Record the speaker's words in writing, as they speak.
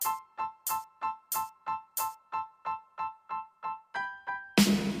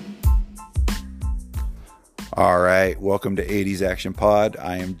All right, welcome to 80s Action Pod.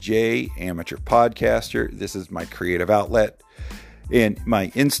 I am Jay, amateur podcaster. This is my creative outlet and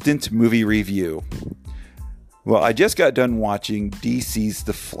my instant movie review. Well, I just got done watching DC's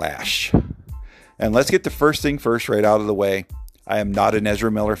The Flash. And let's get the first thing first right out of the way. I am not an Ezra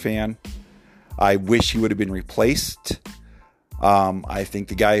Miller fan. I wish he would have been replaced. I think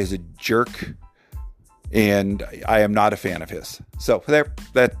the guy is a jerk, and I am not a fan of his. So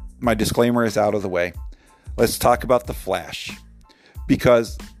that my disclaimer is out of the way. Let's talk about The Flash,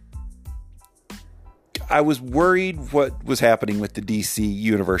 because I was worried what was happening with the DC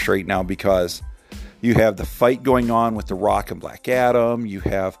universe right now, because you have the fight going on with The Rock and Black Adam. You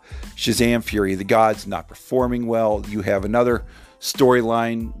have Shazam! Fury of the Gods not performing well. You have another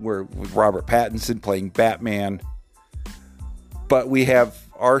storyline with Robert Pattinson playing Batman. But we have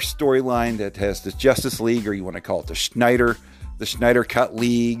our storyline that has the Justice League, or you want to call it the Snyder Cut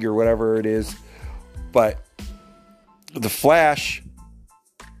League, or whatever it is. But The Flash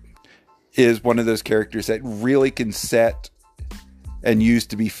is one of those characters that really can set and use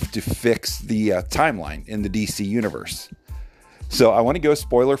to fix the timeline in the DC universe. So I want to go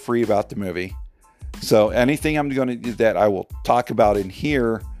spoiler free about the movie. So anything I'm going to do that I will talk about in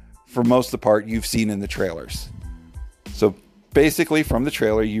here, for most of the part, you've seen in the trailers. So basically, from the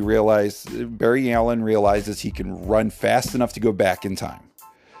trailer, you realize Barry Allen realizes he can run fast enough to go back in time.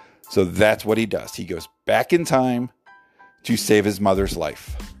 So that's what he does. He goes back in time to save his mother's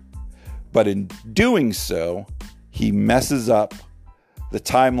life. But in doing so, he messes up the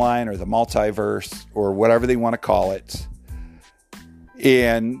timeline or the multiverse or whatever they want to call it.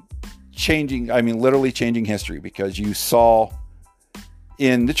 And literally changing history, because you saw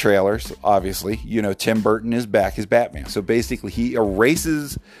in the trailers, obviously, Tim Burton is back as Batman. So basically he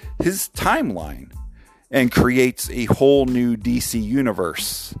erases his timeline and creates a whole new DC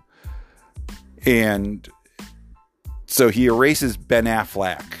universe. And so he erases Ben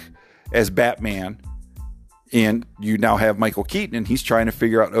Affleck as Batman, and you now have Michael Keaton, and he's trying to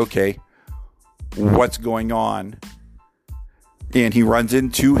figure out, okay, what's going on? And he runs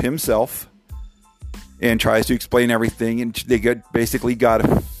into himself and tries to explain everything, and they basically got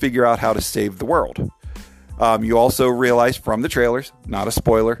to figure out how to save the world. You also realize from the trailers, not a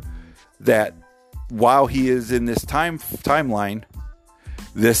spoiler, that while he is in this timeline,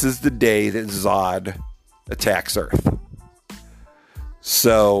 this is the day that Zod attacks Earth.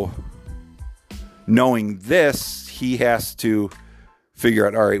 So, knowing this, he has to figure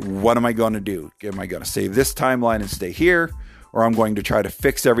out, all right, what am I going to do? Am I going to save this timeline and stay here? Or I'm going to try to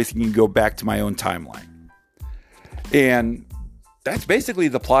fix everything and go back to my own timeline? And that's basically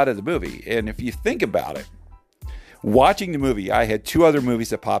the plot of the movie. And if you think about it, watching the movie, I had two other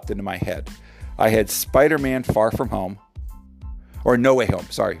movies that popped into my head. I had Spider-Man Far From Home, or No Way Home,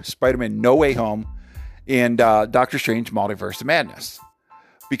 sorry. Spider-Man No Way Home, and Doctor Strange Multiverse of Madness.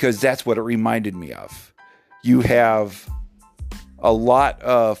 Because that's what it reminded me of. You have a lot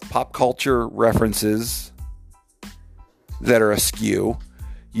of pop culture references that are askew.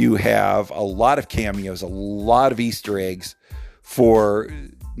 You have a lot of cameos, a lot of Easter eggs for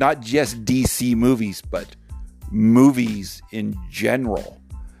not just DC movies, but movies in general.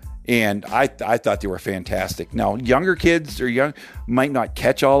 And I thought they were fantastic. Now, younger kids might not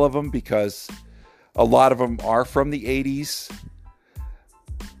catch all of them, because a lot of them are from the 80s.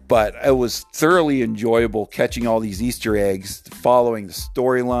 But it was thoroughly enjoyable catching all these Easter eggs, following the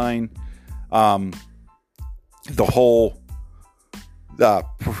storyline, the whole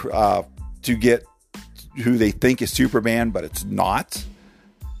to get who they think is Superman, but it's not.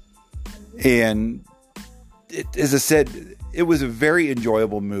 And as I said, it was a very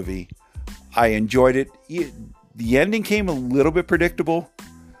enjoyable movie. I enjoyed it. The ending came a little bit predictable,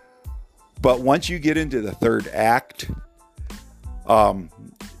 but once you get into the third act,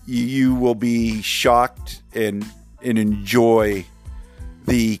 you will be shocked and enjoy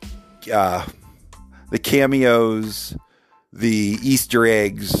the cameos, the Easter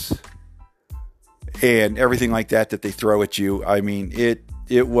eggs, and everything like that they throw at you. I mean,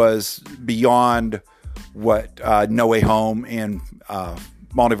 it was beyond what No Way Home and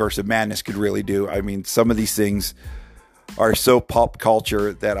Multiverse of Madness could really do. I mean, some of these things are so pop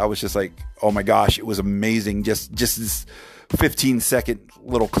culture that I was just like, oh my gosh, it was amazing. Just this 15-second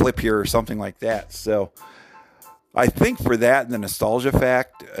little clip here or something like that. So I think for that, and the nostalgia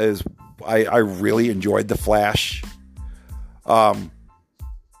fact is, I really enjoyed The Flash.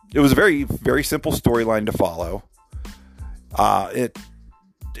 It was a very, very simple storyline to follow.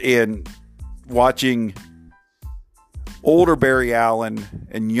 And watching older Barry Allen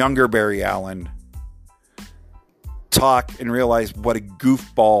and younger Barry Allen talk and realize what a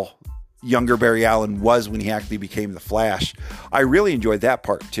goofball younger Barry Allen was when he actually became the Flash. I really enjoyed that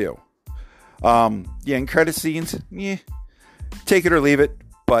part too. And credit scenes, take it or leave it,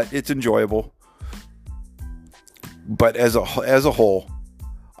 but it's enjoyable. But as a whole,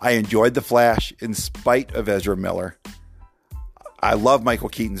 I enjoyed the Flash in spite of Ezra Miller. I love Michael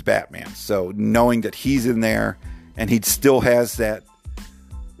Keaton's Batman, so knowing that he's in there and he still has that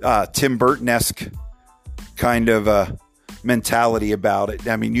Tim Burton-esque kind of mentality about it.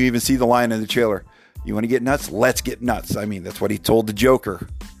 I mean, you even see the line in the trailer, "You want to get nuts? Let's get nuts." I mean, that's what he told the Joker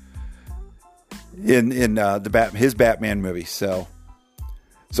in his Batman movie. So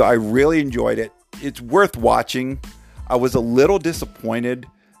I really enjoyed it. It's worth watching. I was a little disappointed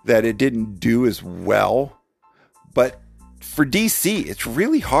that it didn't do as well, but for DC, it's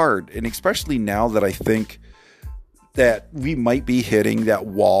really hard, and especially now that I think that we might be hitting that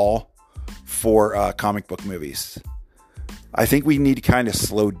wall for comic book movies. I think we need to kind of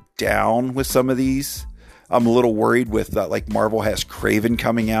slow down with some of these. I'm a little worried with like Marvel has Kraven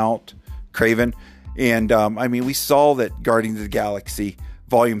coming out. And I mean, we saw that Guardians of the Galaxy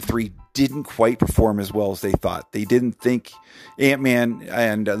Volume 3 didn't quite perform as well as they thought. They didn't think Ant-Man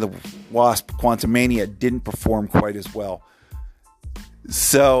and the Wasp Quantumania didn't perform quite as well.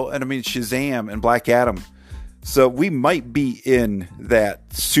 So, and I mean, Shazam and Black Adam. So we might be in that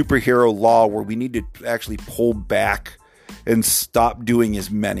superhero law where we need to actually pull back and stop doing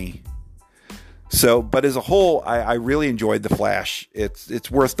as many. So, but as a whole, I really enjoyed The Flash. It's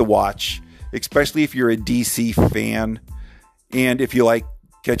worth the watch, especially if you're a DC fan and if you like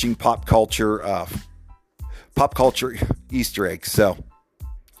catching pop culture Easter eggs. So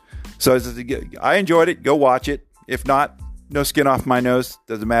I enjoyed it. Go watch it. If not, no skin off my nose.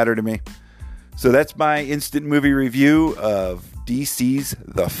 Doesn't matter to me. So that's my instant movie review of DC's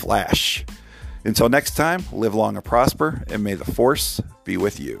The Flash. Until next time, live long and prosper, and may the force be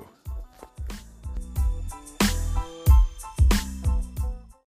with you.